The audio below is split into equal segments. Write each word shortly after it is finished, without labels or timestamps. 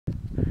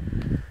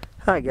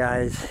Hi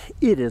guys,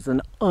 it is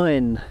an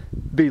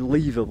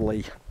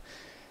unbelievably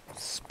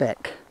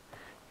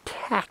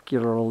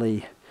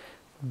spectacularly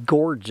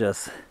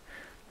gorgeous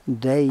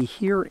day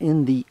here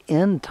in the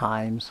end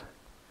times,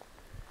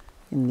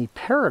 in the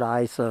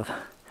paradise of,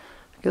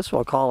 I guess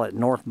we'll call it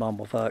North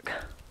Bumblefuck,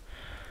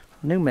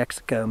 New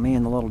Mexico. Me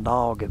and the little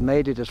dog have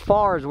made it as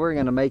far as we're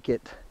going to make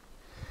it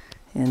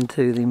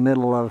into the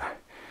middle of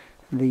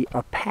the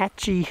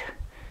Apache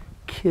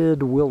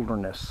Kid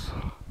Wilderness.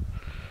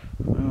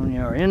 We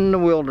are in the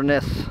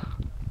wilderness.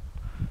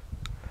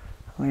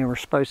 We were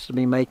supposed to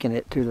be making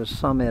it to the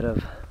summit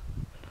of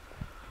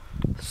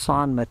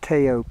San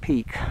Mateo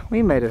Peak.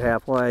 We made it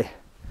halfway.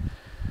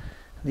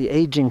 The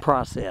aging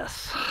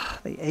process.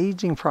 The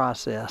aging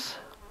process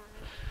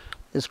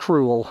is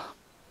cruel.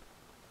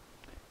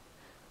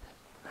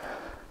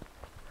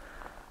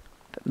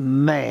 But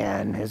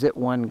man, is it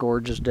one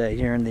gorgeous day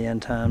here in the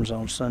end times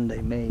on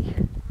Sunday, May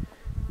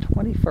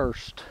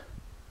 21st.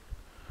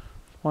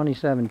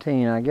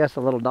 2017. I guess the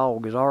little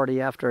dog is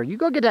already after. You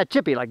go get that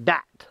chippy like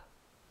that.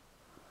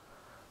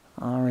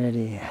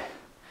 Already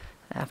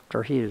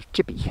after his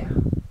chippy.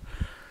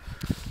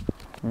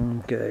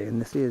 Okay, and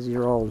this is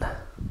your old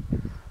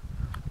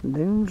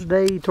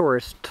doomsday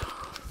tourist.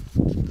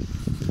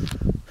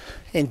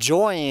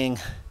 Enjoying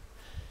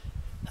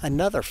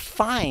another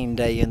fine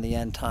day in the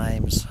end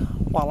times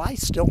while I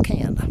still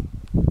can.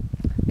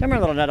 Come here,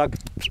 little nut dog.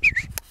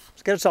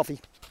 Let's get a selfie.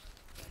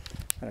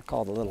 I'm gonna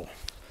call the little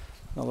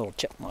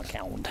chipmunk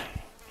hound.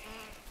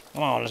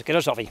 Come on, let's get a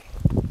selfie.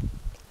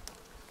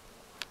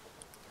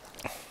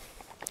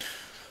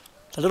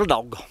 A little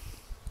dog.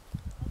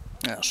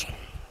 Yes.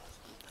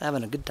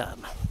 Having a good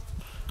time.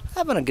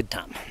 Having a good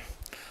time.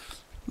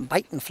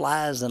 Biting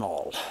flies and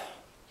all.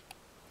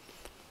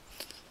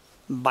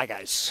 Bye,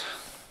 guys.